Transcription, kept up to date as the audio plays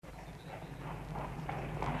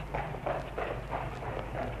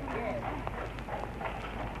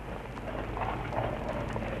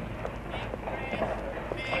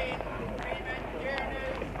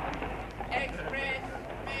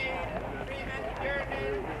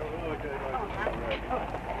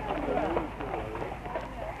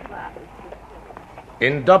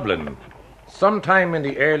In Dublin, sometime in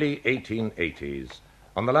the early 1880s,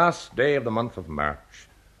 on the last day of the month of March,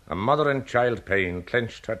 a mother in child pain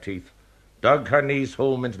clenched her teeth, dug her knees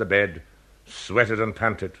home into the bed, sweated and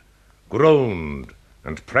panted, groaned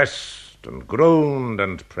and pressed and groaned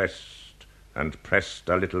and pressed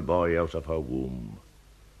a little boy out of her womb.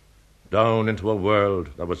 Down into a world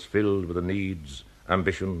that was filled with the needs,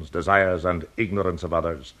 ambitions, desires, and ignorance of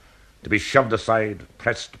others, to be shoved aside,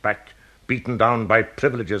 pressed back, beaten down by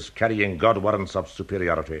privileges carrying God warrants of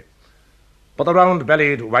superiority. But the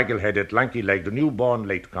round-bellied, waggle-headed, lanky-legged, newborn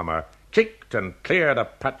latecomer kicked and cleared a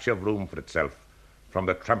patch of room for itself from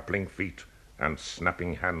the trampling feet and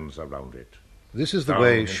snapping hands around it. This is the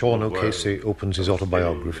way Seán O'Casey opens his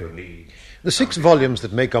autobiography. The 6 volumes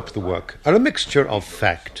that make up the work are a mixture of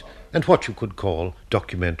fact and what you could call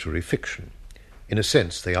documentary fiction. In a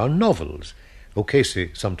sense, they are novels.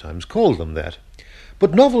 O'Casey sometimes called them that.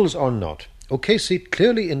 But novels or not, O'Casey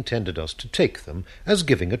clearly intended us to take them as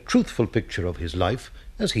giving a truthful picture of his life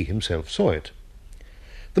as he himself saw it.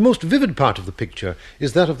 The most vivid part of the picture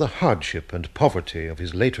is that of the hardship and poverty of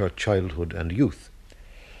his later childhood and youth.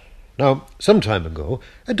 Now, some time ago,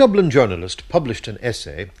 a Dublin journalist published an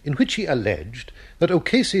essay in which he alleged that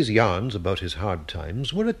O'Casey's yarns about his hard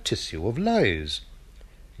times were a tissue of lies.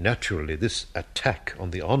 Naturally, this attack on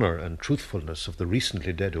the honour and truthfulness of the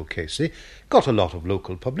recently dead O'Casey got a lot of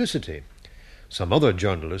local publicity. Some other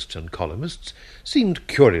journalists and columnists seemed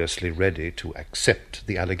curiously ready to accept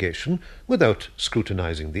the allegation without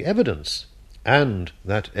scrutinising the evidence, and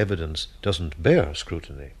that evidence doesn't bear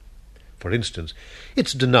scrutiny. For instance,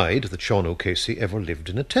 it's denied that Seán O'Casey ever lived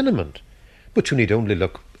in a tenement, but you need only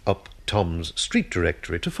look up Tom's street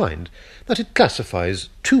directory to find that it classifies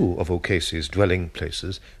 2 of O'Casey's dwelling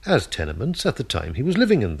places as tenements at the time he was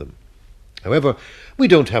living in them. However, we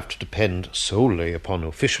don't have to depend solely upon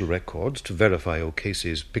official records to verify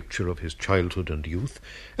O'Casey's picture of his childhood and youth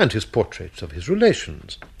and his portraits of his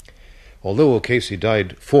relations. Although O'Casey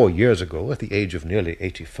died 4 years ago at the age of nearly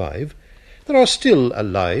 85, there are still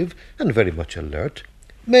alive and very much alert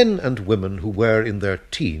men and women who were in their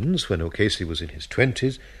teens when O'Casey was in his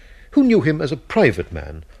 20s, who knew him as a private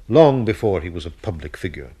man long before he was a public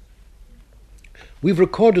figure. We've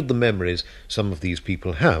recorded the memories some of these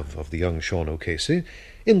people have of the young Seán O'Casey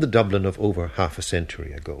in the Dublin of over half a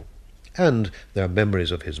century ago, and their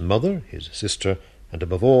memories of his mother, his sister, and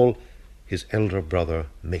above all, his elder brother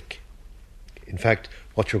Mick. In fact,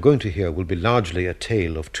 what you're going to hear will be largely a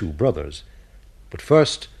tale of 2 brothers. But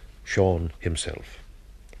first, Seán himself.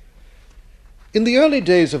 In the early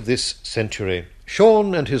days of this century,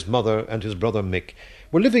 Seán and his mother and his brother Mick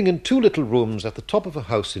were living in 2 little rooms at the top of a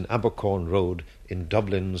house in Abercorn Road in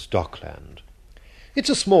Dublin's Dockland. It's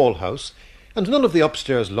a small house, and none of the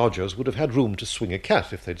upstairs lodgers would have had room to swing a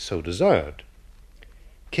cat if they'd so desired.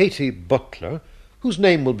 Katie Butler, whose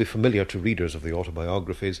name will be familiar to readers of the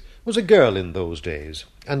autobiographies, was a girl in those days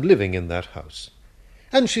and living in that house.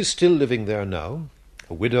 And she's still living there now,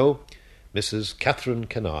 a widow, Mrs. Catherine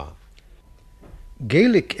Kennar.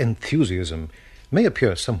 Gaelic enthusiasm may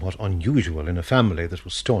appear somewhat unusual in a family that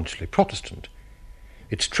was staunchly Protestant.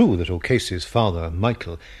 It's true that O'Casey's father,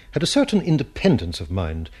 Michael, had a certain independence of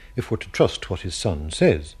mind, if we're to trust what his son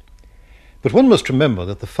says. But one must remember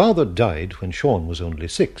that the father died when Seán was only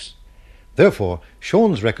 6. Therefore,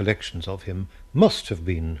 Seán's recollections of him must have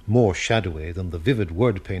been more shadowy than the vivid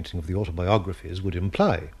word-painting of the autobiographies would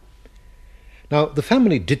imply. Now, the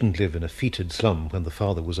family didn't live in a fetid slum when the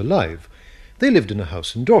father was alive. They lived in a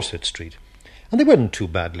house in Dorset Street, and they weren't too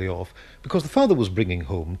badly off, because the father was bringing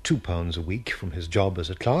home £2 a week from his job as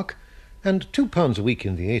a clerk, and £2 a week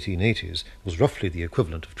in the 1880s was roughly the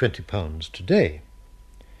equivalent of £20 today.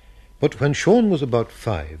 But when Seán was about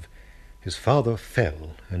 5, his father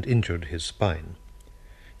fell and injured his spine.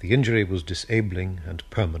 The injury was disabling and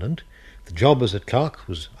permanent. The job as a clerk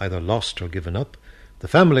was either lost or given up. The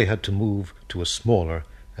family had to move to a smaller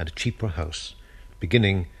and cheaper house,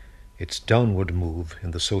 beginning its downward move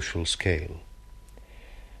in the social scale.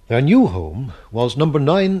 Their new home was number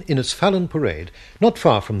 9 Innisfallen Parade, not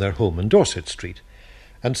far from their home in Dorset Street,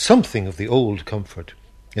 and something of the old comfort,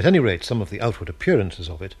 at any rate some of the outward appearances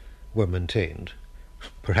of it, were maintained,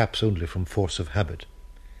 perhaps only from force of habit.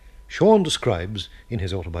 Seán describes, in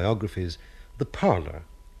his autobiographies, the parlour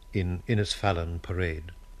in Innisfallen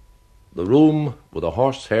Parade. The room with the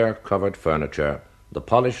horsehair-covered furniture, the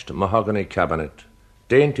polished mahogany cabinet,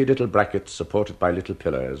 dainty little brackets supported by little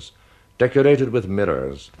pillars, decorated with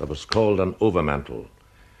mirrors that was called an overmantel,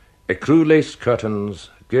 ecru lace curtains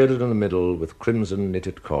girded in the middle with crimson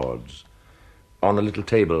knitted cords. On a little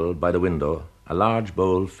table by the window, a large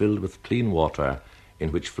bowl filled with clean water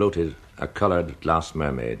in which floated a coloured glass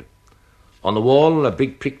mermaid. On the wall, a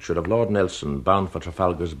big picture of Lord Nelson bound for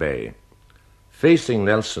Trafalgar's Bay. Facing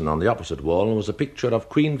Nelson on the opposite wall was a picture of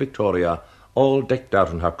Queen Victoria, all decked out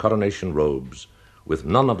in her coronation robes, with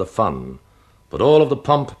none of the fun, but all of the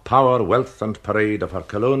pomp, power, wealth, and parade of her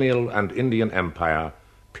colonial and Indian empire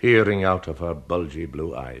peering out of her bulgy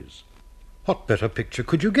blue eyes. What better picture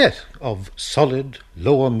could you get of solid,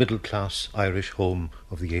 lower-middle-class Irish home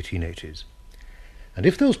of the 1880s? And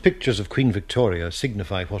if those pictures of Queen Victoria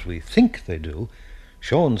signify what we think they do,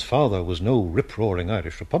 Seán's father was no rip-roaring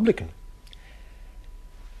Irish Republican.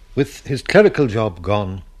 With his clerical job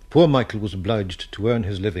gone, poor Michael was obliged to earn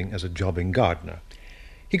his living as a jobbing gardener.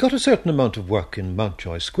 He got a certain amount of work in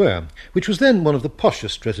Mountjoy Square, which was then one of the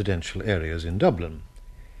poshest residential areas in Dublin.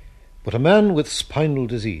 But a man with spinal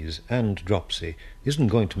disease and dropsy isn't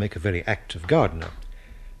going to make a very active gardener,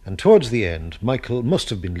 and towards the end Michael must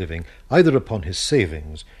have been living either upon his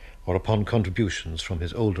savings or upon contributions from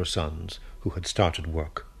his older sons who had started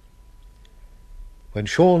work. When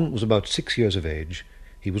Seán was about 6 years of age,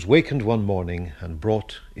 he was wakened one morning and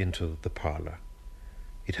brought into the parlour.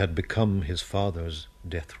 It had become his father's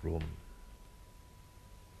death room.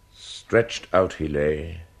 Stretched out he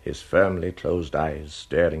lay, his firmly closed eyes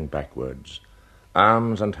staring backwards,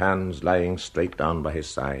 arms and hands lying straight down by his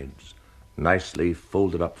sides, nicely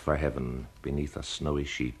folded up for heaven beneath a snowy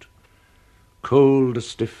sheet. Cold,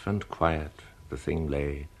 stiff, and quiet the thing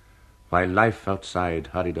lay, while life outside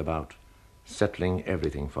hurried about, settling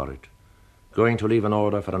everything for it, going to leave an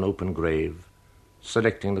order for an open grave,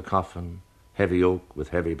 selecting the coffin, heavy oak with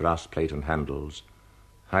heavy brass plate and handles,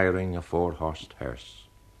 hiring a 4-horsed hearse.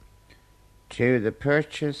 To the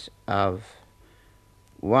purchase of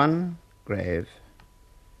one grave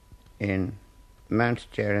in Mount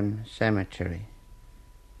Jerem Cemetery,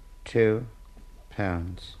 £2.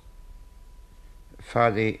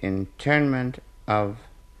 For the interment of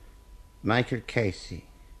Michael Casey,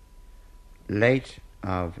 late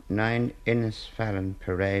of 9 Innisfallen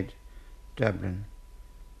Parade, Dublin,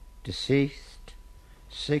 deceased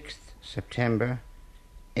 6th September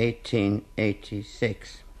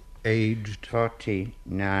 1886. Aged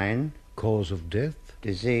 49. Cause of death?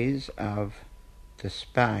 Disease of the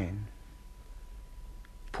spine.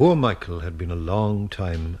 Poor Michael had been a long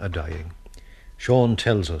time a-dying. Seán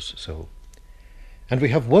tells us so. And we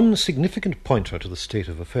have one significant pointer to the state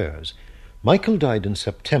of affairs. Michael died in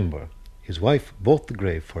September. His wife bought the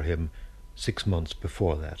grave for him 6 months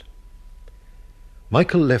before that.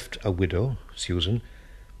 Michael left a widow, Susan,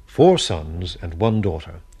 4 sons and 1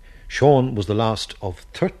 daughter. Seán was the last of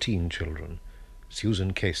 13 children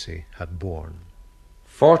Susan Casey had borne.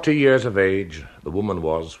 40 years of age the woman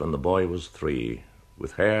was when the boy was 3,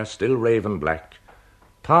 with hair still raven black,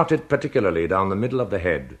 parted particularly down the middle of the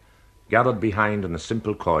head, gathered behind in a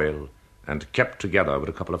simple coil, and kept together with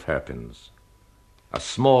a couple of hairpins. A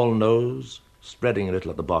small nose, spreading a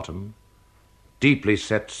little at the bottom, deeply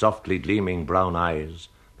set, softly gleaming brown eyes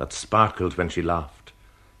that sparkled when she laughed,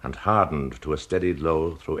 and hardened to a steady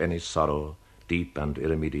glow through any sorrow, deep and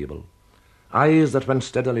irremediable. Eyes that, when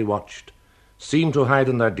steadily watched, seemed to hide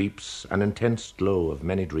in their deeps an intense glow of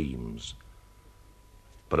many dreams.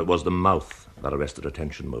 But it was the mouth that arrested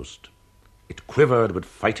attention most. It quivered with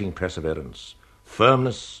fighting perseverance,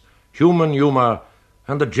 firmness, human humour,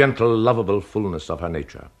 and the gentle, lovable fullness of her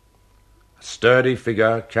nature. A sturdy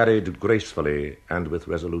figure carried gracefully and with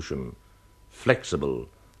resolution, flexible,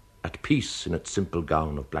 at peace in its simple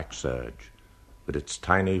gown of black serge, with its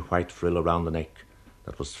tiny white frill around the neck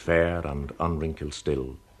that was fair and unwrinkled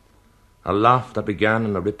still. A laugh that began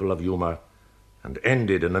in a ripple of humour and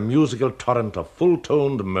ended in a musical torrent of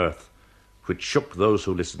full-toned mirth which shook those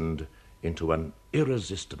who listened into an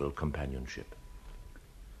irresistible companionship.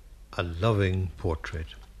 A loving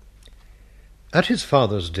portrait. At his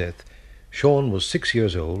father's death, Seán was 6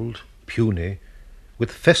 years old, puny,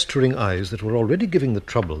 with festering eyes that were already giving the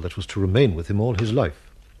trouble that was to remain with him all his life.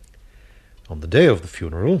 On the day of the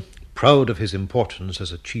funeral, proud of his importance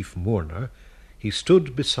as a chief mourner, he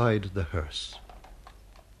stood beside the hearse.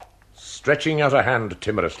 Stretching out a hand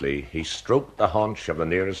timorously, he stroked the haunch of the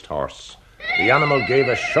nearest horse. The animal gave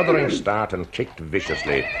a shuddering start and kicked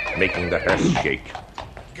viciously, making the hearse shake.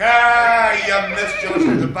 Gar, you mischievous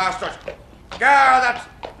little bastard! Gar that!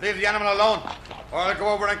 Leave the animal alone, or I'll go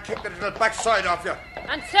over and kick the little backside off you.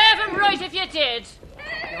 And serve him right if you did.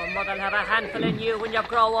 Your mother'll have a handful in you when you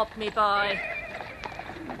grow up, me boy.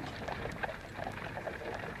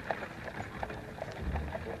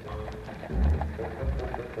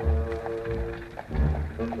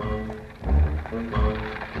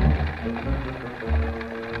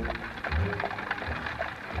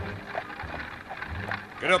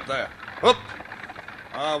 Get up there. Up!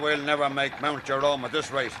 Oh, we'll never make Mount Jerome at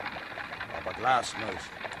this rate. Oh, but last night,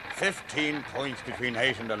 15 points between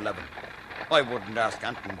 8 and 11. I wouldn't ask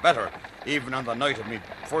anything better, even on the night of me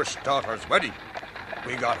first daughter's wedding.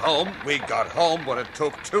 We got home, but it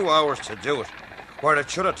took 2 hours to do it, where it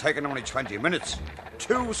should have taken only 20 minutes.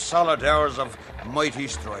 2 solid hours of mighty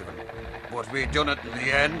striving. But we done it in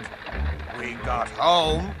the end. We got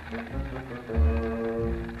home.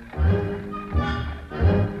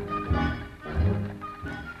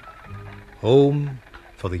 Home,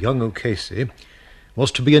 for the young O'Casey,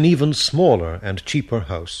 was to be an even smaller and cheaper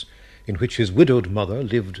house, in which his widowed mother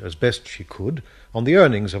lived as best she could on the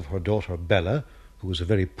earnings of her daughter Bella, who was a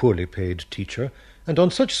very poorly paid teacher, and on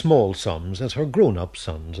such small sums as her grown-up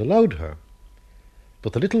sons allowed her.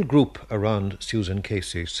 But the little group around Susan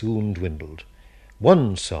Casey soon dwindled.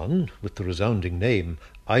 One son, with the resounding name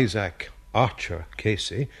Isaac Archer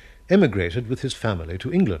Casey, emigrated with his family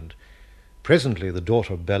to England. Presently the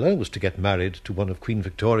daughter Bella was to get married to one of Queen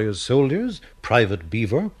Victoria's soldiers, Private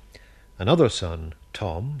Beaver. Another son,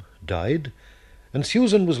 Tom, died, and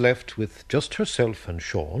Susan was left with just herself and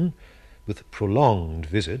Seán, with prolonged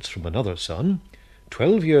visits from another son,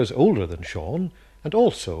 12 years older than Seán, and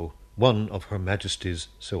also one of Her Majesty's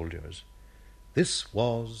soldiers. This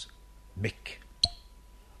was Mick.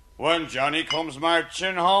 When Johnny comes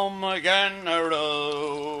marching home again,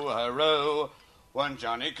 hurroo, hurroo. When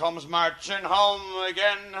Johnny comes marching home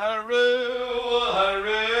again, hurroo,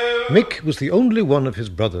 hurroo. Mick was the only one of his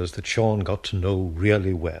brothers that Seán got to know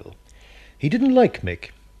really well. He didn't like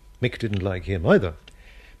Mick. Mick didn't like him either.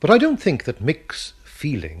 But I don't think that Mick's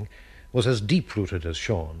feeling was as deep-rooted as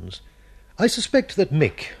Seán's. I suspect that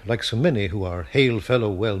Mick, like so many who are hail fellow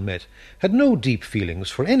well met, had no deep feelings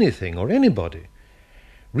for anything or anybody.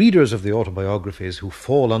 Readers of the autobiographies who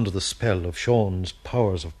fall under the spell of Seán's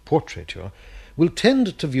powers of portraiture will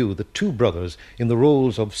tend to view the two brothers in the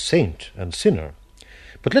roles of saint and sinner.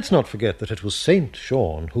 But let's not forget that it was Saint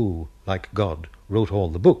Seán who, like God, wrote all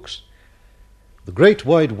the books. The great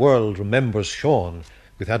wide world remembers Seán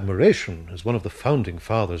with admiration as one of the founding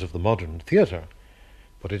fathers of the modern theatre.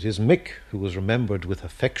 But it is Mick who was remembered with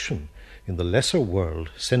affection in the lesser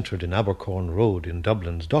world centred in Abercorn Road in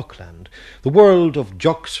Dublin's Dockland, the world of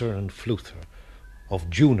Joxer and Fluther, of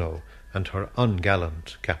Juno and her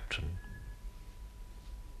ungallant captain.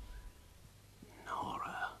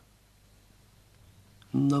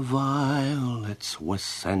 The violets were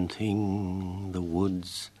scenting the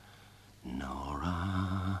woods,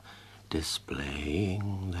 Nora,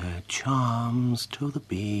 displaying their charms to the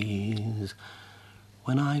bees,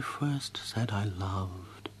 when I first said I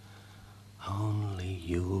loved only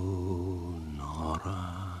you,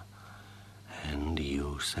 Nora, and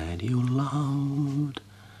you said you loved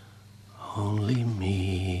only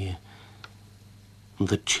me.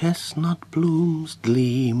 The chestnut blooms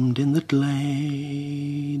gleamed in the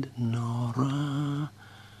glade, Nora.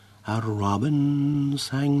 A robin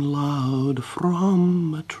sang loud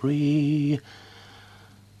from a tree.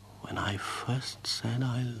 When I first said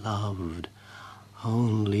I loved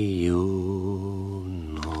only you,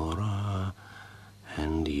 Nora,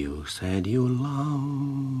 and you said you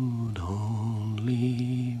loved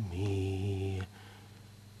only me.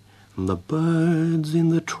 The birds in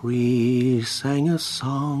the trees sang a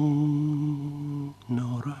song,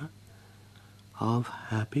 Nora, of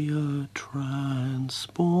happier transports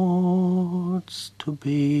to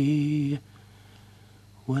be.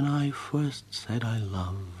 When I first said I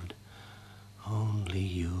loved only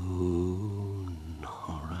you,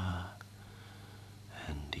 Nora,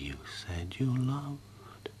 and you said you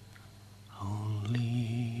loved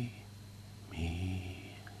only me.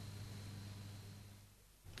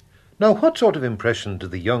 Now, what sort of impression did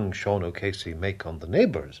the young Seán O'Casey make on the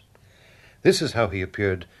neighbours? This is how he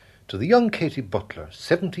appeared to the young Katie Butler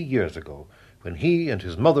 70 years ago, when he and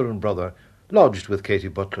his mother and brother lodged with Katie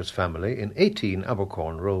Butler's family in 18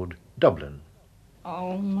 Abercorn Road, Dublin.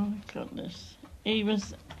 Oh, my goodness. He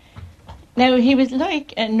was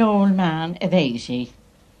like an old man of 80.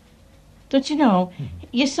 Don't you know?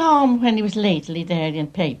 You saw him when he was lately there in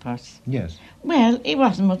papers. Yes. Well, he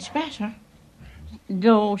wasn't much better.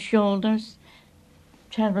 Low shoulders,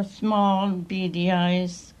 terrible small, beady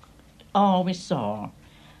eyes, always sore,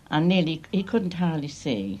 and nearly he couldn't hardly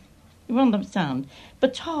see. You won't understand.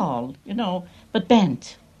 But tall, but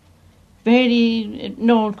bent. Very an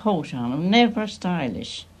old coat on him, never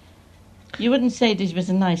stylish. You wouldn't say that he was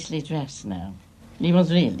a nicely dressed now. He was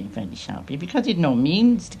really very sharpy because he'd no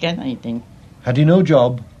means to get anything. Had he no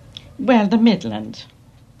job? Well, the Midland.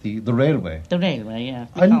 The railway? The railway, yeah.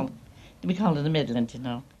 We call it the Midland,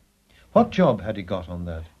 What job had he got on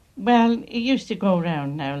that? Well, he used to go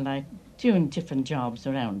around now, like, doing different jobs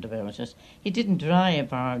around about it. He didn't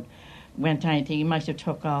drive or went anything. He might have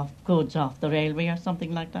took off goods off the railway or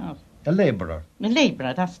something like that. A labourer. The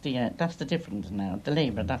labourer, that's the difference now. The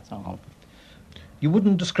labourer, that's all. You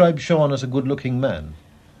wouldn't describe Seán as a good-looking man?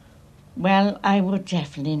 Well, I would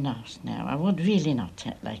definitely not now. I would really not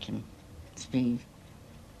like him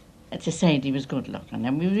to say that he was good-looking.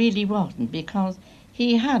 And we really wasn't, because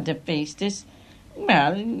he had to face this.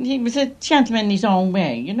 Well, he was a gentleman in his own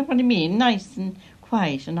way, you know what I mean? Nice and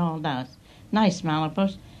quiet and all that. Nice man,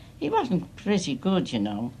 but he wasn't pretty good, you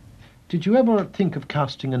know. Did you ever think of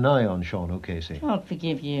casting an eye on Seán O'Casey? God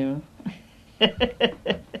forgive you.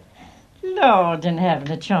 Lord in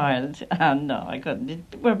heaven, a child. No, I couldn't.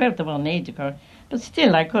 We're about the one age ago. But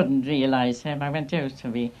still, I couldn't realise him. I went out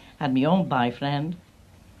to had my own boyfriend.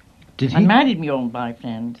 Did he? I married my own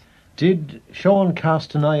boyfriend. Did Seán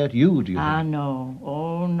cast an eye at you, do you think? No.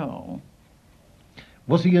 Oh, no.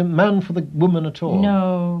 Was he a man for the woman at all?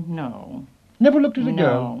 No. Never looked at a No.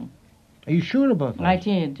 girl? Are you sure about that? I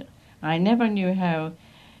did. I never knew how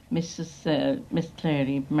Miss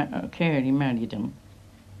Clary married him.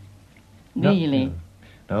 Really.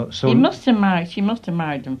 No, so She must have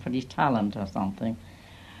married him for his talent or something.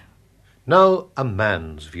 Now, a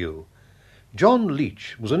man's view. John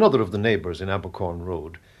Leach was another of the neighbours in Abercorn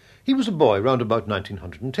Road. He was a boy round about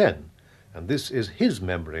 1910, and this is his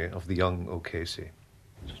memory of the young O'Casey.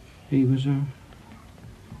 He was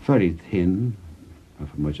very thin, I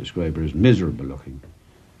might describe her as miserable looking,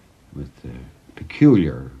 with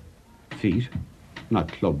peculiar feet,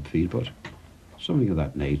 not club feet, but something of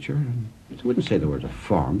that nature. I wouldn't say they were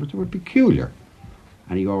deformed, but they were peculiar.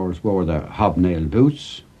 And he always wore the hobnail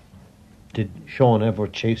boots. Did Seán ever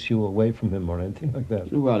chase you away from him or anything like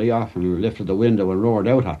that? Well, he often lifted the window and roared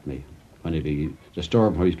out at me when he'd be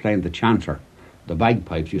disturbed when he was playing the chanter. The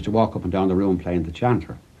bagpipes, he used to walk up and down the room playing the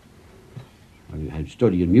chanter. I had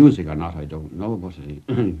studying music or not, I don't know, but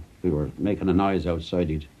we were making a noise outside,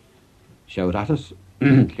 he'd shout at us,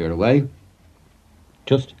 clear away.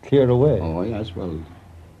 Just clear away? Oh, yes, well,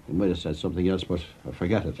 he might have said something else, but I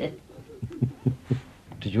forget it.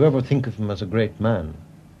 Did you ever think of him as a great man?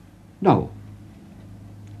 No.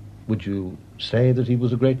 Would you say that he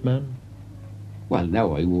was a great man? Well,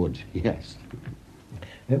 now I would, yes.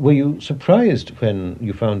 Were you surprised when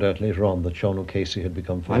you found out later on that Seán O'Casey had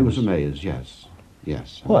become famous? I was amazed, yes.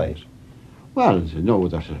 Why? Well, to know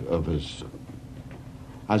that of his,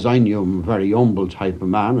 as I knew him, very humble type of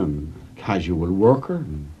man and casual worker,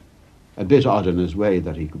 and a bit odd in his way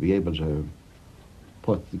that he could be able to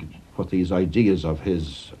put these ideas of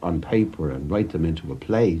his on paper and write them into a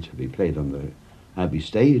play to be played on the Abbey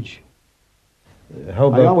stage. How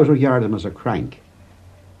about... I always regarded him as a crank.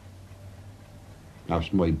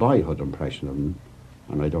 That's my boyhood impression of him,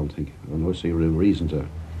 and I don't see a real reason to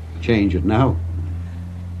change it now.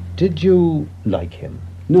 Did you like him?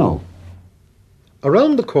 No.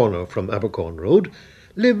 Around the corner from Abercorn Road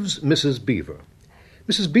lives Mrs. Beaver.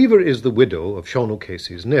 Mrs. Beaver is the widow of Seán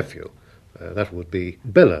O'Casey's nephew. That would be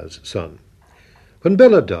Bella's son. When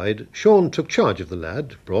Bella died, Seán took charge of the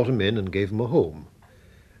lad, brought him in and gave him a home.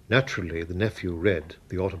 Naturally, the nephew read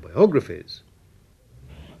the autobiographies.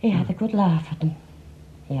 He had a good laugh at them.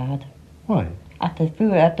 He had. Why? At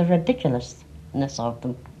the ridiculousness of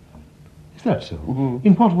them. Is that so? Mm-hmm.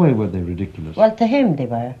 In what way were they ridiculous? Well, to him they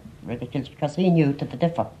were ridiculous because he knew to the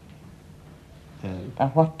differ.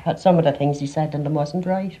 That some of the things he said in them wasn't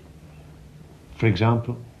right. For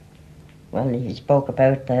example? Well, he spoke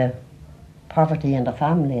about the poverty in the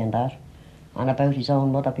family and that, and about his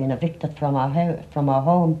own mother being evicted from our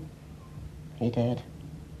home. He did.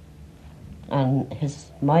 And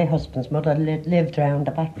my husband's mother lived round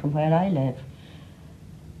the back from where I live.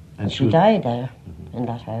 And she died there, in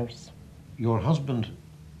that house. Your husband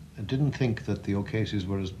didn't think that the O'Caseys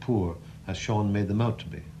were as poor as Seán made them out to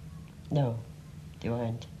be? No, they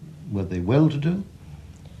weren't. Were they well-to-do?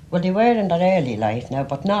 Well, they were in their early life now,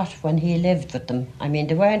 but not when he lived with them. I mean,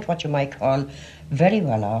 they weren't what you might call very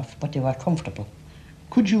well off, but they were comfortable.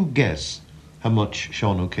 Could you guess how much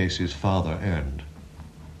Seán O'Casey's father earned?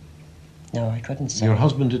 No, I couldn't say. Your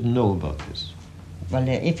husband didn't know about this? Well,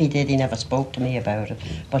 if he did, he never spoke to me about it.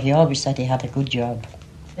 But he always said he had a good job.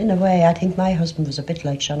 In a way, I think my husband was a bit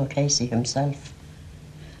like Seán O'Casey himself.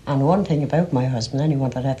 And one thing about my husband,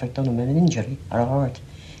 anyone that ever done him an injury or a hurt,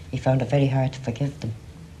 he found it very hard to forgive them.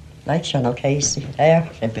 Like Seán O'Casey, there,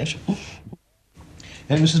 a bit.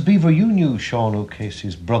 And Mrs. Beaver, you knew Seán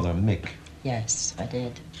O'Casey's brother, Mick. Yes, I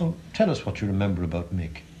did. So tell us what you remember about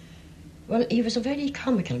Mick. Well, he was a very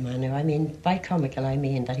comical man. I mean, by comical I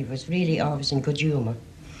mean that he was really always in good humour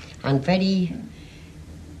and very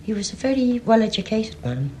He was a very well-educated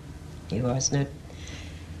man, he was now.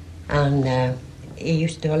 And he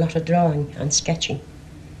used to do a lot of drawing and sketching.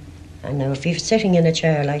 And now if he was sitting in a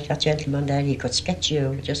chair like that gentleman there, he could sketch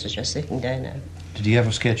you just as you're sitting there now. Did he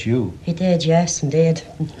ever sketch you? He did, yes, indeed.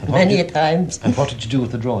 Many a times. And what did you do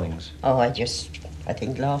with the drawings? Oh, I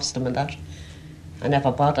think, lost them and that. I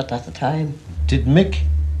never bothered at the time. Did Mick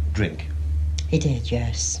drink? He did,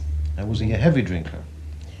 yes. And was he a heavy drinker?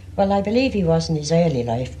 Well, I believe he was in his early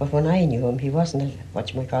life, but when I knew him, he wasn't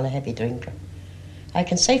what you might call a heavy drinker. I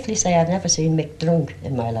can safely say I've never seen Mick drunk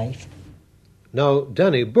in my life. Now,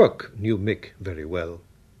 Danny Burke knew Mick very well.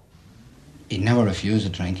 He'd never refused a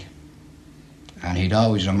drink. And he'd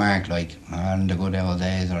always remark, like, in the good old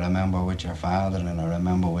days, I remember with your father and I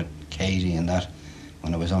remember with Katie and that,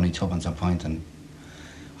 when it was only tuppence a pint. And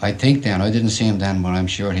I think then, I didn't see him then, but I'm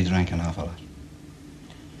sure he drank an awful lot.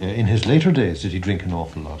 In his later days, did he drink an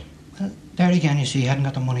awful lot? Well, there again, you see, he hadn't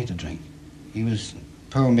got the money to drink. He was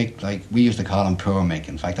poor Mick, like, we used to call him Poor Mick.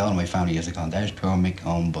 In fact, all my family used to call him, there's Poor Mick,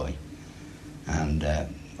 home boy. And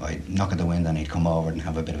I'd knock at the window and he'd come over and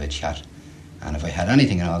have a bit of a chat. And if I had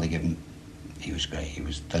anything at all to give him, he was great. He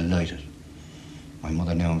was delighted. My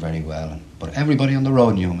mother knew him very well. But everybody on the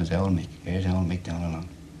road knew him as old Mick. Here's old Mick down along.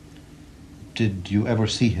 Did you ever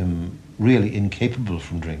see him really incapable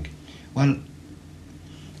from drink? Well,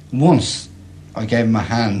 once I gave him a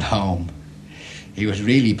hand home. He was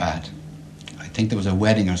really bad. I think there was a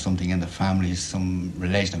wedding or something in the family. Some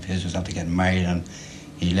relation of his was after getting married and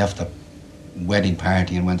he left the wedding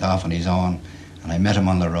party and went off on his own, and I met him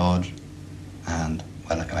on the road and,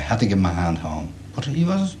 well, I had to give him a hand home, but he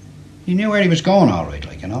knew where he was going all right,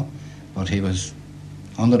 like, you know, but he was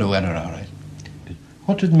under the weather all right.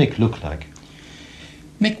 What did Mick look like?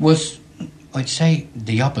 Mick was, I'd say,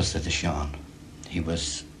 the opposite of Seán. He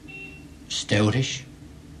was stoutish,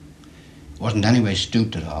 wasn't anyway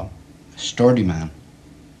stooped at all, a sturdy man,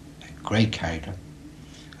 a great character,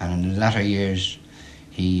 and in the latter years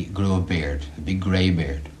he grew a beard, a big grey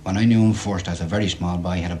beard. When I knew him first as a very small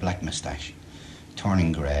boy, he had a black moustache,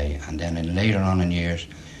 turning grey. And then later on in years,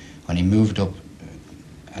 when he moved up,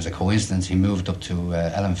 as a coincidence, he moved up to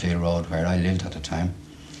Ellenfield Road, where I lived at the time.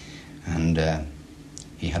 And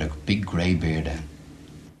he had a big grey beard then.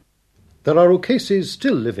 There are O'Caseys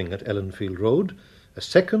still living at Ellenfield Road, a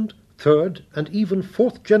second, third and even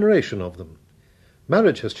fourth generation of them.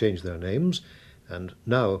 Marriage has changed their names, and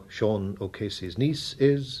now Seán O'Casey's niece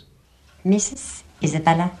is Mrs.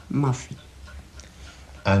 Isabella Murphy.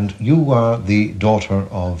 And you are the daughter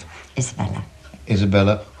of Isabella.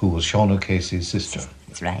 Isabella, who was Seán O'Casey's sister.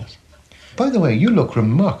 That's right. By the way, you look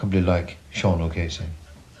remarkably like Seán O'Casey.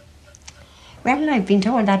 Well, I've been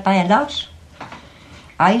told that by a lot.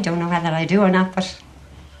 I don't know whether I do or not, but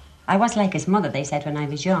I was like his mother, they said, when I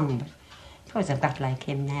was young, but I suppose I've got like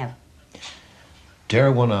him now.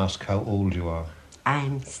 Dare one ask how old you are?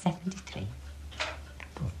 I'm 73.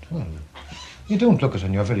 Good. Well, you don't look it,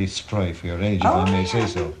 and you're very spry for your age, if I may say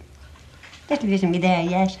so. Little bit of me there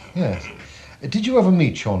yet. Yes. Did you ever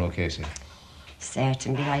meet Seán O'Casey?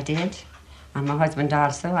 Certainly I did. And my husband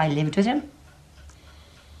also. I lived with him.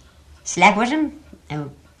 Slept with him.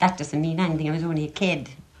 Now, that doesn't mean anything. I was only a kid.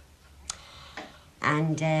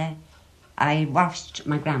 And I watched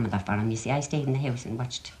my grandmother for him. You see, I stayed in the house and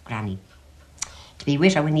watched Granny. To be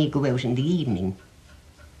with her when he'd go out in the evening.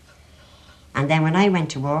 And then when I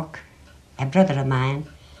went to work, a brother of mine,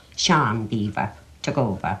 Sean Beaver, took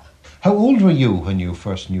over. How old were you when you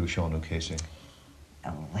first knew Seán O'Casey?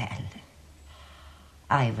 Oh, well,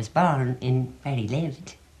 I was born in where he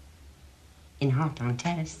lived, in Hawthorne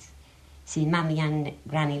Terrace. See, Mammy and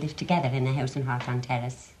Granny lived together in a house in Hawthorne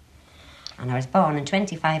Terrace. And I was born in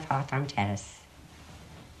 25 Hawthorne Terrace.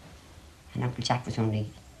 And Uncle Jack was only,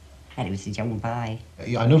 well, he was a young boy.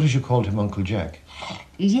 I noticed you called him Uncle Jack.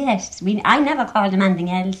 Yes, I never called him anything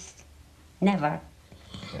else. Never.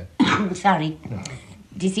 Yeah. Sorry. No.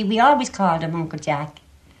 Do you see, we always called him Uncle Jack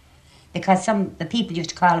because the people used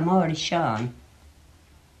to call him already Seán.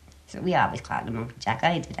 So we always called him Uncle Jack.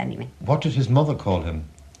 I did anyway. What did his mother call him?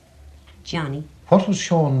 Johnny. What was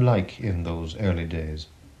Seán like in those early days?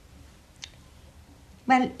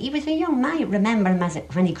 Well, he was a young man. I remember him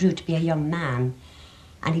when he grew to be a young man,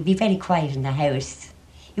 and he'd be very quiet in the house.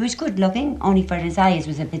 He was good looking, only for his eyes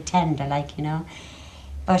was a bit tender, like, you know.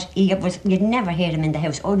 But you'd never hear him in the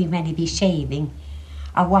house, only when he'd be shaving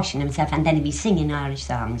or washing himself, and then he'd be singing Irish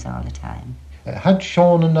songs all the time. Had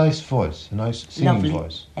Seán a nice voice, a nice singing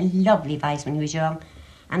voice? A lovely voice when he was young.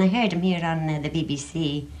 And I heard him here on the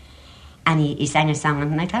BBC, and he sang a song,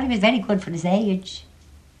 and I thought he was very good for his age.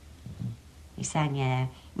 Mm-hmm. He sang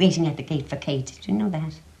Waiting at the Gate for Kate. Did you know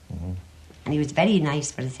that? Mm-hmm. And he was very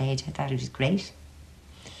nice for his age. I thought he was great.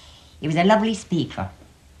 He was a lovely speaker.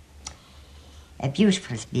 A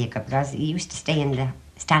beautiful speaker, because he used to stay in the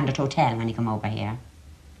Standard Hotel when he came over here.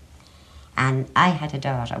 And I had a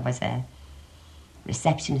daughter, was a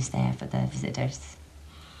receptionist there for the visitors.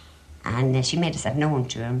 And she made herself known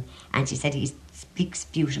to him, and she said he speaks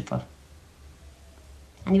beautiful.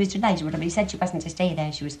 And he was delighted with her, but he said she wasn't to stay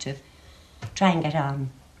there, she was to try and get on.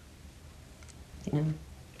 You know.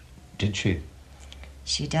 Did she?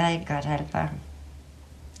 She died, God help her,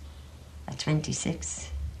 at 26.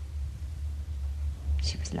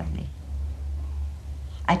 She was lovely.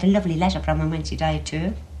 I had a lovely letter from him when she died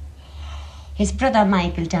too. His brother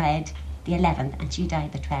Michael died the 11th and she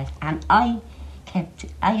died the 12th.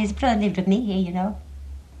 And his brother lived with me here, you know.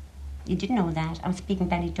 You didn't know that. I'm speaking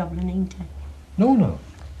very Dublin, ain't I? No.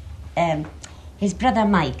 His brother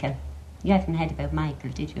Michael. You haven't heard about Michael,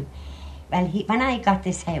 did you? Well, when I got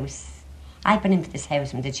this house, I put in for this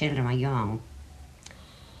house when the children were young.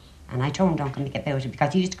 And I told Uncle Mick about it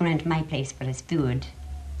because he used to go round to my place for his food.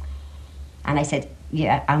 And I said,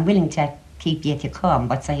 yeah, I'm willing to keep you if you come,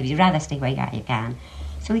 but so if you'd rather stay where you are, you can.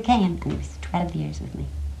 So he came, and he was 12 years with me.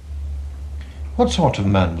 What sort of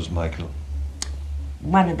man was Michael?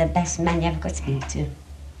 One of the best men you ever could speak to.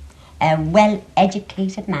 A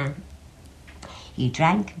well-educated man. He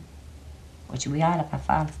drank, which we all have our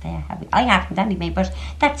faults there. I haven't anyway, but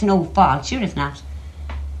that's no fault, sure it's not.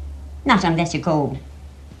 Not unless you go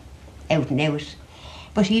out and out.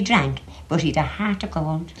 But he drank, but he'd a heart of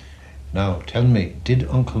gold. Now, tell me, did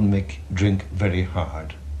Uncle Mick drink very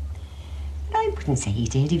hard? I wouldn't say he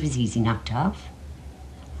did. He was easy knocked off.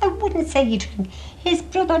 I wouldn't say he drank. His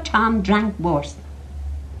brother Tom drank worse.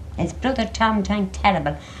 His brother Tom drank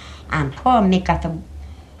terrible. And poor Mick got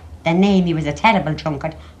the name he was a terrible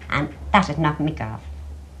drunkard, and that had knocked Mick off.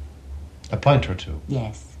 A pint or two?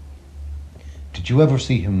 Yes. Did you ever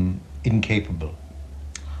see him incapable?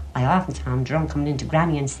 I often saw him drunk coming into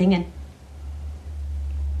Granny and singing.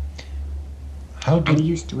 And he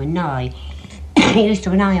used to annoy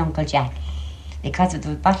Uncle Jack because of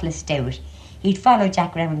the bottle of stout. He'd follow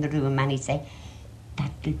Jack round the room and he'd say,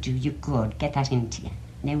 "That'll do you good, get that into you."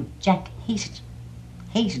 Now, Jack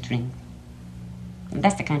hated drink. And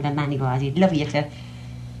that's the kind of man he was. He'd love you to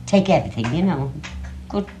take everything, you know.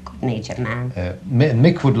 Good-natured man.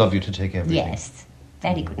 Mick would love you to take everything? Yes,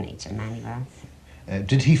 very good-natured man he was.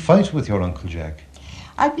 Did he fight with your Uncle Jack?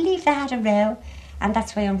 I believe they had a row. And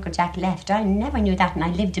that's why Uncle Jack left. I never knew that, and I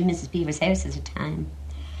lived in Mrs. Beaver's house at the time.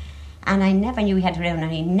 And I never knew he had a row,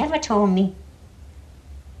 and he never told me.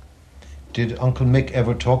 Did Uncle Mick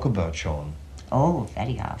ever talk about Seán? Oh,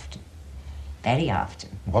 very often. Very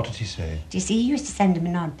often. What did he say? Do you see, he used to send him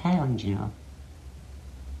an odd pound, you know.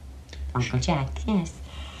 Uncle Jack, yes.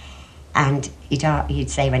 And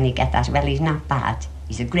he'd say when he'd get that, well, he's not bad.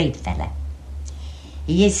 He's a great fella.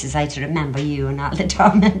 He is, as I to remember you and all the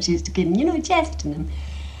torments used to give him, you know, jesting him.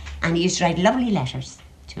 And he used to write lovely letters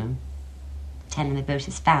to him, telling him about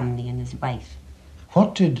his family and his wife.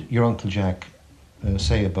 What did your Uncle Jack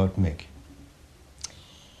say about Mick?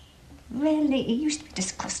 Well, he used to be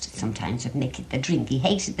disgusted sometimes with Mick at the drink. He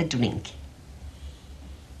hated the drink.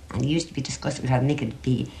 And he used to be disgusted with how Mick would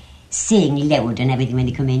be sing loud and everything when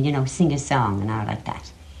he come in, you know, sing a song and all like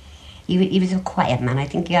that. He was a quiet man. I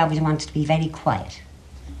think he always wanted to be very quiet.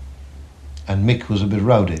 And Mick was a bit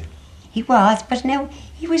rowdy? He was, but no,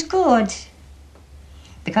 he was good.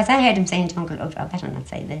 Because I heard him saying to Uncle, "Oh, I better not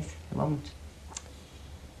say this, I won't."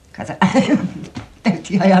 Because about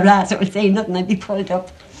the IRS, I would say nothing, I'd be pulled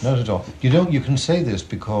up. Not at all. You can say this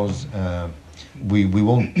because we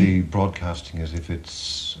won't be broadcasting it if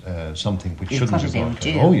it's something which shouldn't be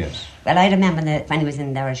broadcast. Oh, yes. Well, I remember when he was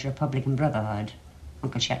in the Irish Republican Brotherhood,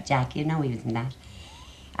 Uncle Jack, you know he was in that.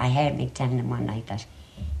 I heard Mick telling him one night that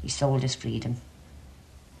he sold his freedom.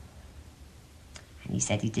 And he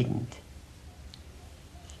said he didn't.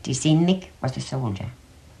 Do you see, Mick was a soldier.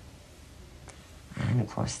 And, of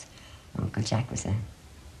course, Uncle Jack was a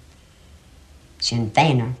Sinn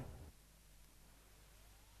Féiner.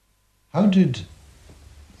 How did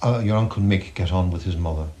your Uncle Mick get on with his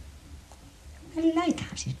mother? Well, I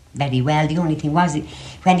thought it very well. The only thing was,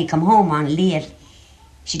 when he come home on leave,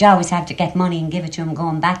 she'd always have to get money and give it to him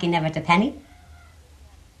going back. He never had a penny.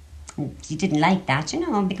 And she didn't like that, you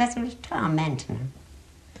know, because it was tormenting her.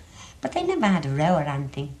 But they never had a row or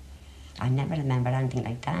anything. I never remember anything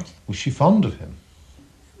like that. Was she fond of him?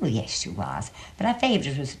 Well, yes, she was. But her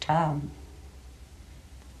favourite was Tom.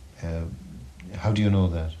 How do you know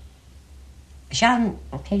that? Seán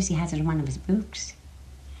O'Casey has it in one of his books.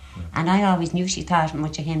 Yeah. And I always knew she thought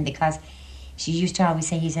much of him because she used to always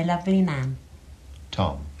say he's a lovely man.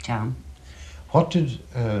 Tom? Tom. What did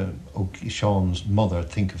Seán's mother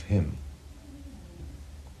think of him?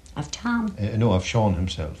 Of Tom? No, of Seán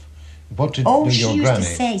himself. What did she your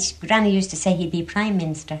granny... Granny used to say he'd be Prime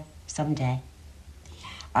Minister someday.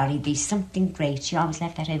 Or he'd be something great. She always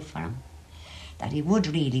left that out for him. That he would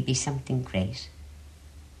really be something great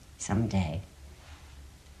someday.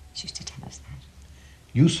 She used to tell us that.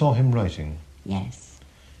 You saw him writing? Yes.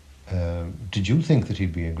 Did you think that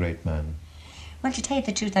he'd be a great man? Well, to tell you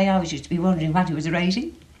the truth, I always used to be wondering what he was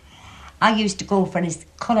writing. I used to go for his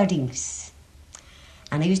coloured inks.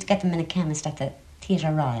 And I used to get them in a chemist at the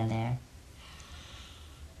Theatre Royal there.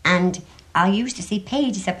 And I used to see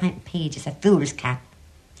pages of foolscap.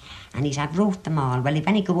 And he'd have wrote them all. Well,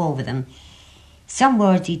 when he'd go over them, some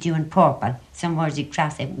words he'd do in purple, some words he'd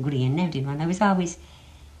cross out in green. Now, I was always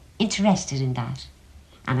interested in that.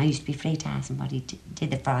 And I used to be afraid to ask him what he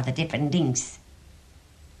did it for, the different inks.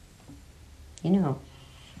 You know.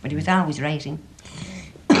 But he was always writing.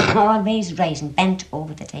 Always writing, bent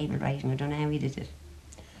over the table writing. I don't know how he did it.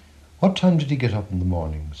 What time did he get up in the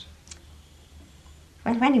mornings?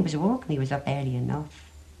 Well, when he was working, he was up early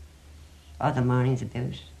enough. Other mornings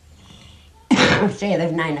about, say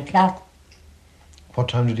about 9 o'clock. What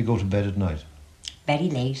time did he go to bed at night? Very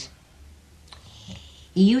late.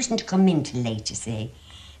 He used to come in till late, you see.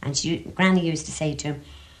 And Granny used to say to him,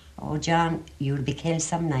 "Oh, John, you'll be killed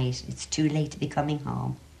some night. It's too late to be coming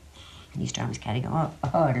home." And he used to always carry a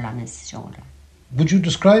hurdle on his shoulder. Would you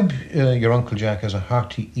describe your Uncle Jack as a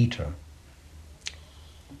hearty eater?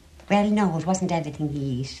 Well, no, it wasn't everything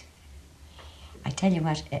he ate. I tell you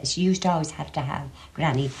what, she used to always have to have,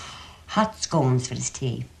 Granny, hot scones for his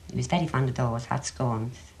tea. He was very fond of those, hot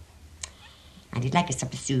scones. And he'd like a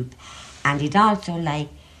sup of soup. And he'd also like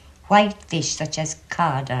white fish, such as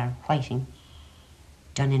cod or whiting,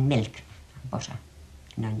 done in milk and butter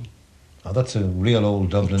and onion. Oh, that's a real old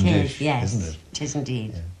Dublin dish, yes, isn't it? It is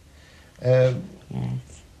indeed. Yeah.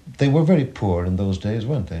 Yes. They were very poor in those days,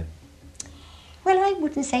 weren't they? Well, I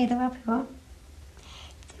wouldn't say they were poor.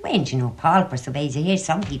 They weren't, paupers, the ways you hear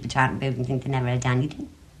some people talking about and think they never had anything.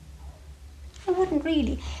 I wouldn't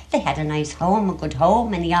really. They had a nice home, a good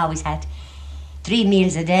home, and he always had 3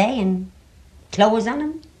 meals a day and clothes on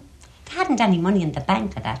him. They hadn't any money in the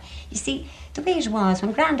bank for that. You see, the way it was,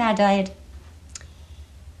 when Grandad died,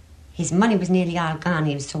 his money was nearly all gone.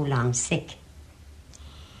 He was so long sick.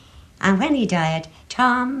 And when he died,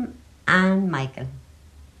 Tom and Michael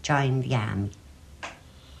joined the army.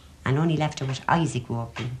 And only left her with Isaac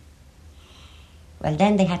working. Well,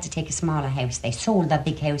 then they had to take a smaller house. They sold that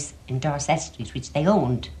big house in Dorset Street, which they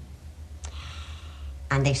owned.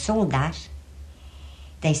 And they sold that.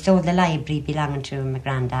 They sold the library belonging to my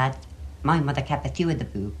granddad. My mother kept a few of the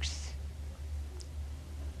books.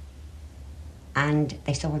 And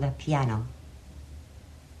they sold a piano.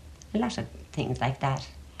 A lot of things like that.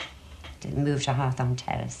 They moved to Hawthorne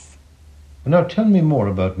Terrace. Well, now, tell me more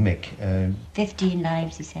about Mick. 15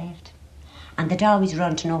 lives he saved. And they'd always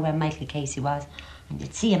run to know where Michael Casey was. And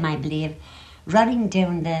you'd see him, I believe, running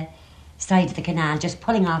down the side of the canal, just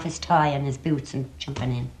pulling off his tie and his boots and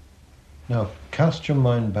jumping in. Now, cast your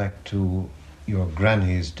mind back to your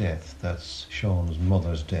granny's death. That's Seán's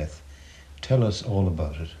mother's death. Tell us all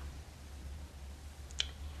about it.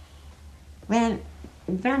 Well,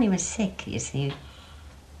 Granny was sick, you see.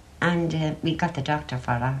 And we got the doctor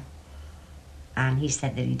for her. And he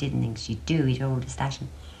said that he didn't think she'd do. He told us that. And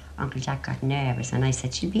Uncle Jack got nervous. And I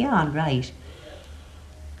said, she'll be all right.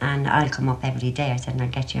 And I'll come up every day. I said, and I'll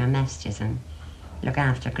get you your messages and look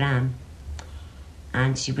after Gran.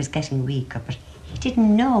 And she was getting weaker. But he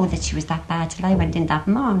didn't know that she was that bad till I went in that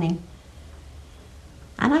morning.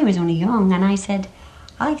 And I was only young. And I said,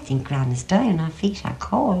 I think Gran is dying. Her feet are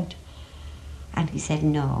cold. And he said,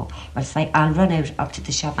 no. Well, so I'll run out up to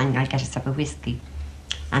the shop and I'll get a sup of whiskey.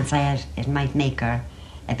 And so it might make her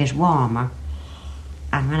a bit warmer.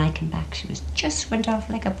 And when I came back, she was just went off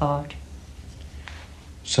like a bird.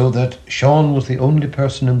 So that Seán was the only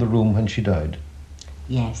person in the room when she died?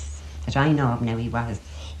 Yes, that I know of now he was.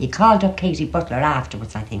 He called up Katie Butler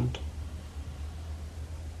afterwards, I think.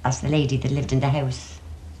 As the lady that lived in the house.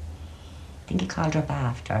 I think he called her up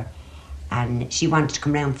after. And she wanted to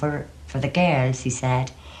come round for the girls, he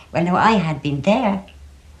said. Well, no, I had been there.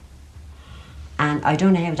 And I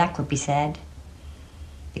don't know how that could be said,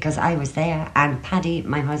 because I was there, and Paddy,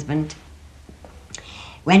 my husband,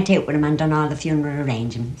 went out with him and done all the funeral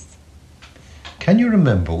arrangements. Can you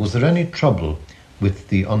remember, was there any trouble with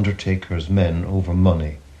the undertaker's men over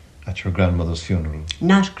money at your grandmother's funeral?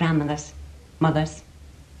 Not grandmother's, mother's.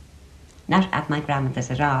 Not at my grandmother's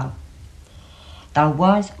at all. There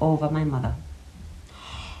was over my mother.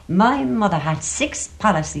 My mother had 6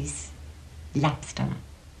 policies lapsed on her.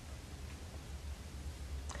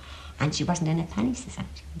 And she wasn't in a penny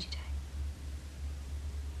society when she died.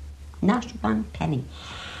 Not one penny.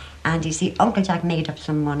 And you see, Uncle Jack made up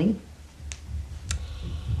some money.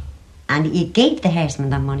 And he gave the herdsmen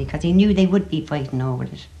that money because he knew they would be fighting over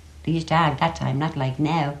it. They used to argue that time, not like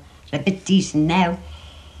now. They're a bit decent now,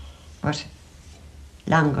 but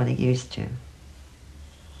longer they used to.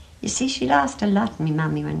 You see, she lost a lot, me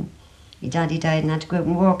mammy, when my daddy died and had to go out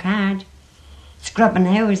and work hard. Scrubbing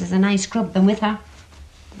houses, and I scrubbed them with her.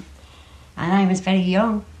 And I was very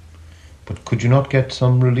young. But could you not get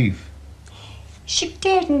some relief? She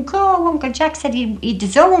didn't go. Uncle Jack said he'd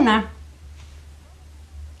disown her.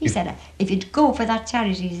 He said, if you'd go for that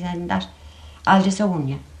charity and that, I'll disown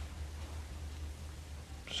you.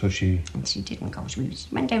 So she... And she didn't go. She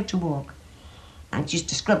went out to work. And she used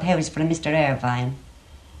to scrub houses for a Mr. Irvine.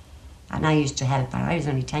 And I used to help her. I was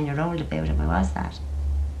only 10-year-old about it, I was that.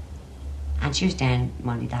 And she was doing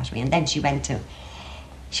money that way. And then she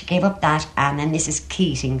gave up that, and then Mrs.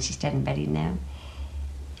 Keating, she's dead and buried now,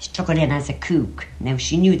 she took her in as a cook. Now,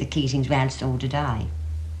 she knew the Keatings well, so did I.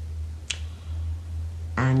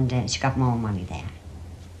 And she got more money there.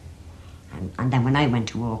 And then when I went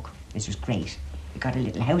to work, this was great. We got a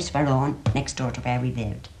little house of our own next door to where we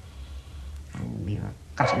lived. And we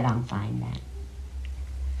got along fine then.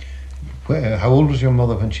 How old was your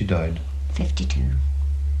mother when she died? 52.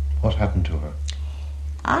 What happened to her?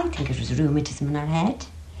 I think it was rheumatism in her head.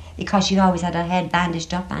 Because she always had her head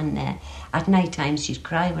bandaged up, and at night time she'd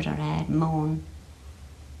cry with her head, moan,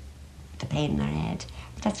 the pain in her head.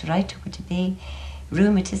 But that's what I took it to be.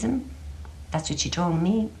 Rheumatism. That's what she told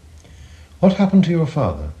me. What happened to your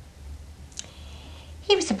father?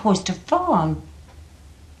 He was supposed to fall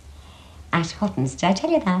at Hutton's. Did I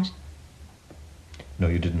tell you that? No,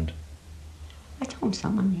 you didn't. I told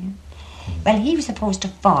someone here. Well, he was supposed to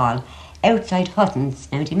fall outside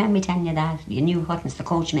Hutton's. Now, do you remember me telling you that? You knew Hutton's, the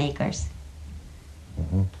coachmakers.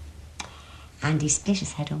 Mm-hmm. And he split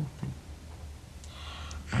his head open.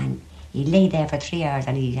 And he lay there for 3 hours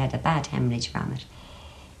and he had a bad hemorrhage from it.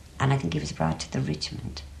 And I think he was brought to the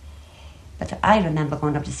Richmond. But I remember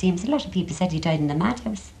going up to see him. A lot of people said he died in the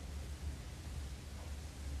madhouse.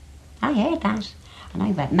 I heard that. And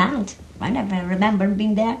I went mad. I never remember him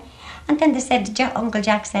being there. And then they said, Uncle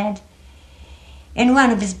Jack said, in one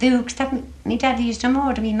of his books, that my daddy used to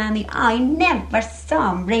murder me, mammy. I never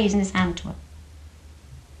saw him raising his hand to her.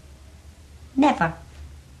 Never.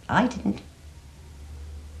 I didn't.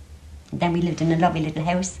 And then we lived in a lovely little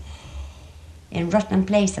house in Rutland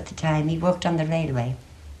Place at the time. He worked on the railway.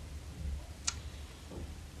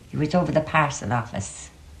 He was over the parcel office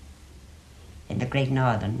in the Great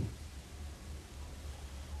Northern.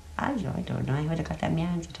 I don't know. I would have got them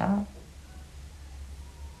yarns at all.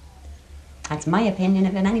 That's my opinion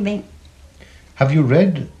of it anyway. Have you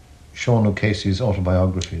read Seán O'Casey's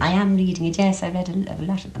autobiographies? I am reading it, yes. I read a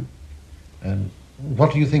lot of them. And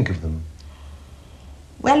what do you think of them?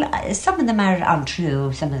 Well, some of them are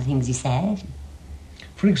untrue, some of the things he said.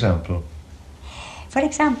 For example? For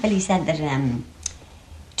example, he said that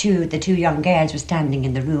the two young girls were standing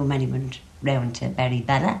in the room and he went round to bury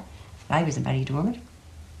Bella. I was a married woman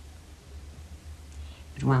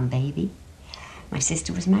with one baby. My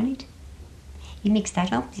sister was married. He mixed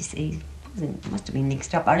that up, you see. It must have been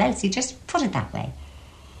mixed up, or else he just put it that way.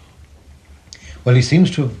 Well, he seems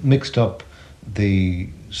to have mixed up the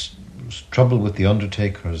trouble with the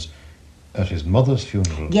undertakers at his mother's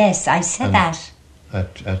funeral. Yes, I said that.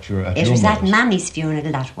 At your It was at Mammy's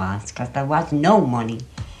funeral, that was, because there was no money.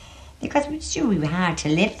 Because we were hard to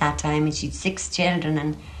live that time, and she'd 6 children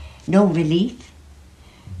and no relief.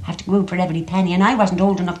 Have to go out for every penny, and I wasn't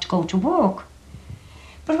old enough to go to work.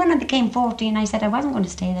 But when I became 14, I said I wasn't going to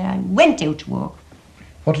stay there. I went out to work.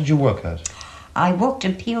 What did you work at? I worked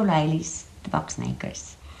in P. O'Reilly's, the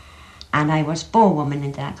boxmakers. And I was forewoman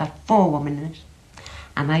in there. I got forewoman in it.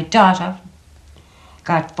 And my daughter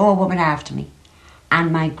got forewoman after me.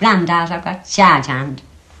 And my granddaughter got charge hand.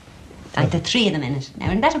 Like the 3 of them in it. Now,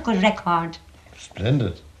 isn't that a good record?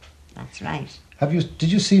 Splendid. That's right.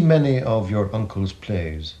 Did you see many of your uncle's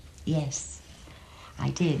plays? Yes, I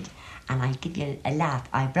did. And I'll give you a laugh.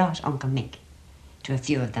 I brought Uncle Mick to a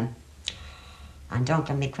few of them. And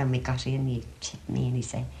Uncle Mick, when we got in, he tipped me and he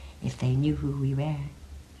said, if they knew who we were,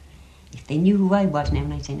 if they knew who I was now,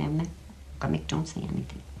 and I'd say, no, Uncle Mick, don't say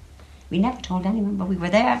anything. We never told anyone, but we were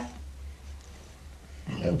there.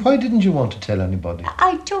 Why didn't you want to tell anybody?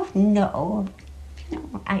 I don't know. You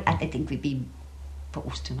know, I think we'd be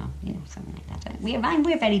boasting on, something like that.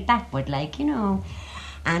 We're very backward, like,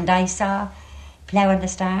 And I saw Plough in the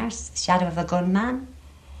Stars, Shadow of a Gunman,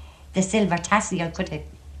 the Silver Tassel. I could have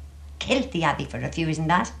killed the Abbey for refusing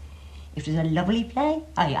that. It was a lovely play.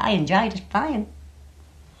 I enjoyed it fine.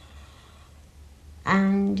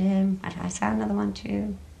 And I saw another one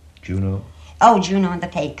too. Juno. Oh, Juno and the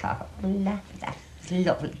Peacock. That was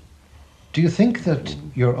lovely. Do you think that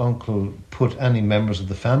your uncle put any members of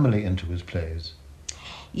the family into his plays?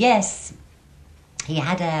 Yes. He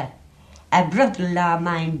had a brother-in-law of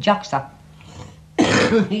mine, Joxer.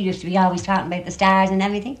 He used to be always talking about the stars and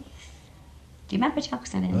everything. Do you remember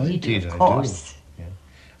Joxer? Indeed, of course. I do. Yeah.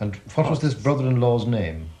 And what was this brother-in-law's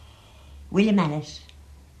name? William Elliot.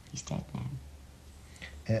 He's dead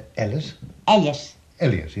now. Elliot? Elliot.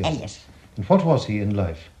 Elliot, yes. Elliot. And what was he in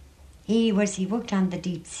life? He worked on the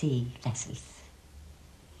deep sea vessels.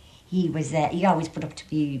 He always put up to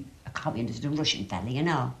be a communist, a Russian fella, you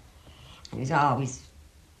know. And he was always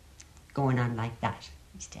going on like that.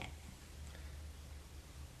 He's dead.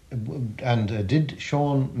 And did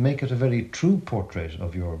Seán make it a very true portrait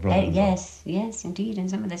of your brother-in-law? Yes, indeed. And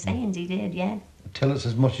some of the sayings he did, yeah. Tell us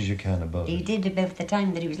as much as you can about it. He did about the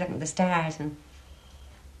time that he was looking at the stars and...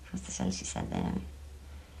 What's the else he said there?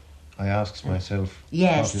 I asked myself...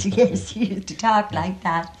 Yes, he used to talk like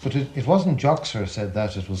that. But it wasn't Joxer said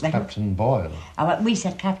that, it was Captain Boyle. Oh, well, we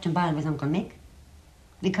said Captain Boyle was Uncle Mick.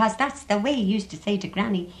 Because that's the way he used to say to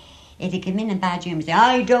Granny, if he came in bad dreams, say,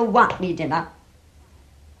 I don't want me dinner.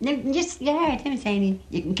 You heard him saying,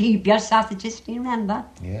 you can keep your sausages, do you remember?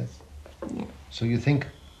 Yes. Yeah. So you think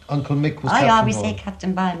Uncle Mick was Captain Boyle? I always Boyle? say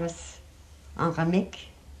Captain Boyle was Uncle Mick.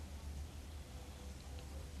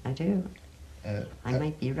 I do. I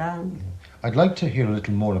might be wrong. I'd like to hear a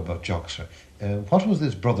little more about Joxer. What was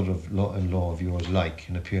this brother-in-law of yours like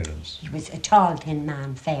in appearance? He was a tall, thin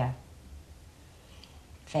man, fair,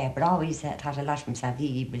 but always thought a lot of himself.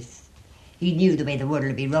 He knew the way the world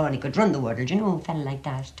would be run. He could run the world, you know, a fella like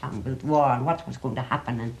that, talking about war and what was going to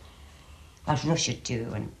happen and what Russia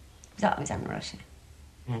do, and he was always on Russia.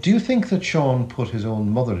 Yes. Do you think that Seán put his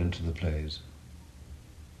own mother into the plays?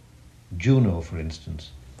 Juno, for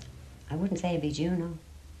instance. I wouldn't say it'd be Juno.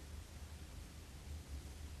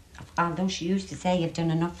 Although she used to say, you've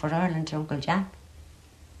done enough for Ireland to Uncle Jack.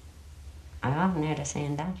 I often heard her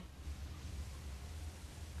saying that.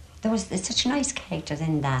 There's such nice characters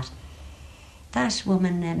in that. That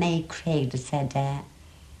woman, May Craig, that said,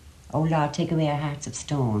 oh Lord, take away our hearts of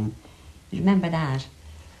stone. You remember that?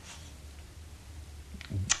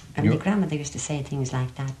 And my grandmother used to say things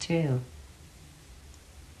like that too.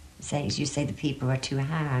 You say the people were too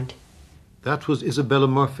hard. That was Isabella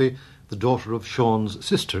Murphy, the daughter of Seán's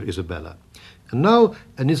sister Isabella. And now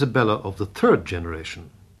an Isabella of the third generation.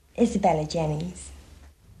 Isabella Jennings.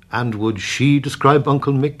 And would she describe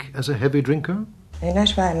Uncle Mick as a heavy drinker? Not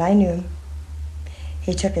while I knew him.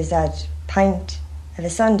 He took his odd pint of a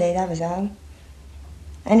Sunday, that was all.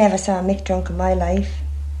 I never saw Mick drunk in my life.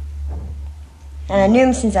 And I knew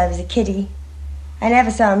him since I was a kiddie. I never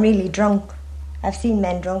saw him really drunk. I've seen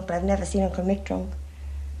men drunk, but I've never seen Uncle Mick drunk.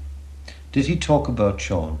 Did he talk about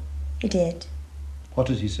Seán? He did. What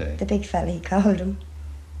did he say? The big fella, he called him.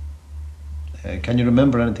 Can you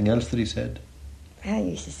remember anything else that he said? I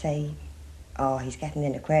used to say, oh, he's getting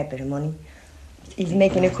in a queer bit of money. He's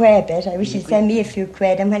making a queer bit. I wish he'd send me a few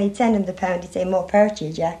quid. And when he'd send him the pound, he'd say, more power to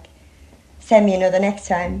you, Jack. Send me another next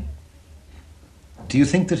time. Do you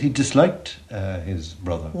think that he disliked his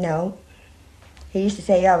brother? No. He used to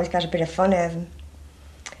say he always got a bit of fun out of him.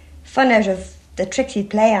 Fun out of the tricks he'd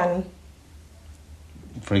play on him.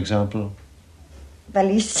 For example? Well,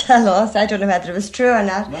 he used to tell us, I don't know whether it was true or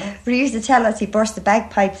not, but he used to tell us he burst the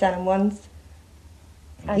bagpipes on him once.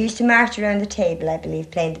 He used to march around the table, I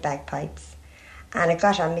believe, playing the bagpipes. And it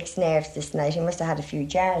got on Mick's nerves this night. He must have had a few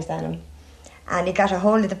jars on him. And he got a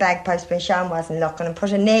hold of the bagpipes when Seán wasn't looking and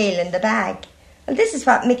put a nail in the bag. Well, this is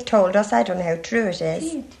what Mick told us. I don't know how true it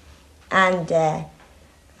is. And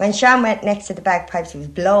when Seán went next to the bagpipes, he was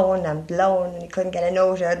blowing and blowing and he couldn't get a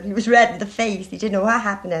note out. He was red in the face. He didn't know what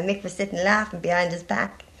happened and Mick was sitting laughing behind his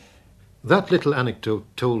back. That little anecdote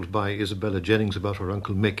told by Isabella Jennings about her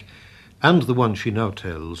Uncle Mick and the one she now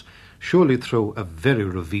tells surely throw a very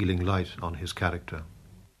revealing light on his character.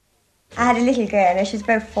 I had a little girl, and she was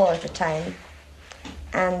about 4 at the time.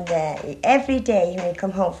 And every day when he'd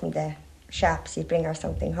come home from the shops, he'd bring her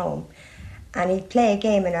something home. And he'd play a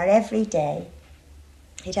game in her every day.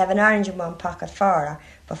 He'd have an orange in one pocket for her.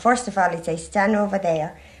 But first of all, he'd say, stand over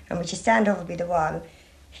there. And when she stand over by the wall,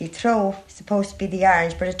 he'd throw, supposed to be the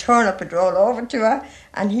orange, but a turnip would roll over to her.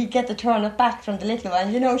 And he'd get the turnip back from the little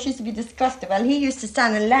one. You know, she used to be disgusted. Well, he used to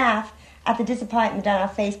stand and laugh at the disappointment on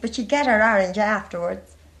her face, but she'd get her orange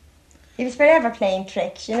afterwards. He was forever playing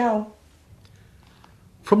tricks, you know.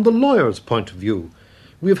 From the lawyer's point of view,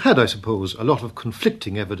 We have had, I suppose, a lot of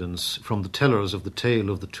conflicting evidence from the tellers of the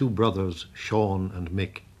tale of the two brothers, Seán and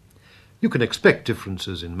Mick. You can expect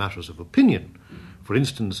differences in matters of opinion. For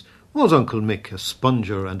instance, was Uncle Mick a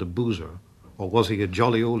sponger and a boozer, or was he a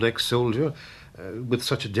jolly old ex-soldier with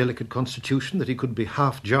such a delicate constitution that he could be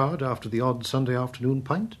half-jarred after the odd Sunday afternoon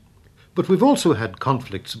pint? But we've also had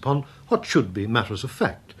conflicts upon what should be matters of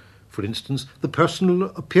fact. For instance, the personal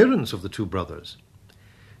appearance of the two brothers.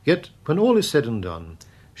 Yet, when all is said and done,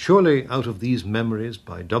 surely out of these memories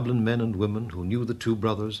by Dublin men and women who knew the two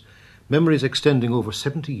brothers, memories extending over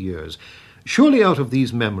 70 years, surely out of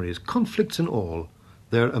these memories, conflicts and all,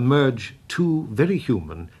 there emerge two very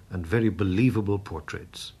human and very believable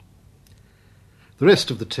portraits. The rest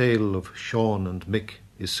of the tale of Seán and Mick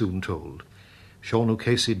is soon told. Seán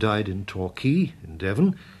O'Casey died in Torquay, in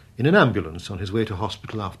Devon, in an ambulance on his way to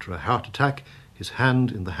hospital after a heart attack, his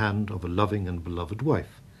hand in the hand of a loving and beloved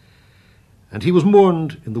wife. And he was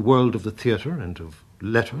mourned in the world of the theatre and of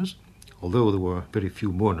letters, although there were very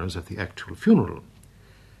few mourners at the actual funeral.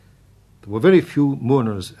 There were very few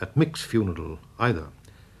mourners at Mick's funeral either.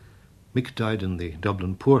 Mick died in the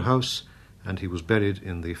Dublin poorhouse, and he was buried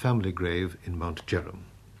in the family grave in Mount Jerram.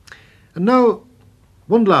 And now,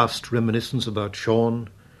 one last reminiscence about Seán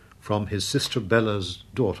from his sister Bella's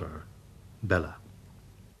daughter, Bella.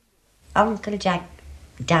 Uncle Jack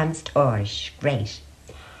danced Irish, great.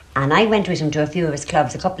 And I went with him to a few of his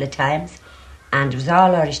clubs a couple of times, and it was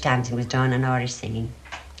all Irish dancing was done and Irish singing.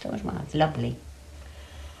 So it was lovely.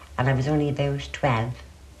 And I was only about 12.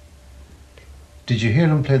 Did you hear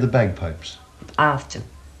him play the bagpipes? Often.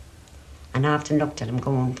 And often looked at him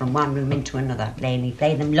going from one room into another playing. He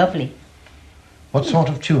played them lovely. What sort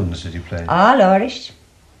of tunes did he play? All Irish.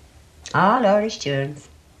 All Irish tunes.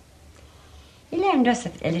 He learned us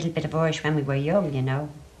a little bit of Irish when we were young, you know.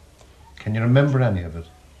 Can you remember any of it?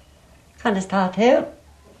 Kind of start who?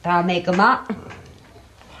 I'll make 'em up.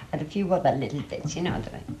 And a few other little bits, you know,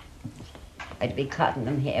 that I'd be cutting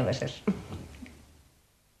them here with it.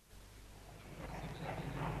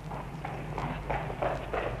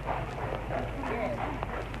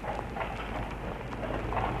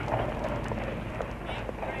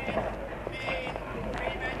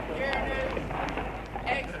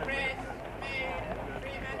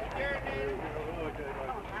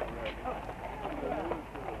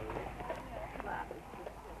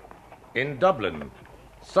 In Dublin,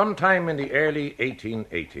 sometime in the early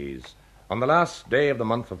 1880s, on the last day of the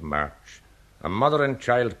month of March, a mother in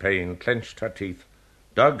child pain clenched her teeth,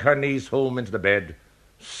 dug her knees home into the bed,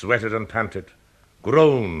 sweated and panted,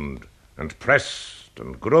 groaned and pressed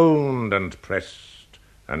and groaned and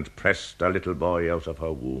pressed a little boy out of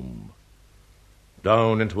her womb,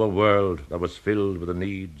 down into a world that was filled with the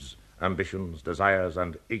needs, ambitions, desires,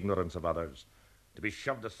 and ignorance of others, to be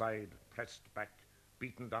shoved aside, pressed back,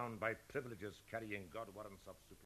 beaten down by privileges carrying God warrants of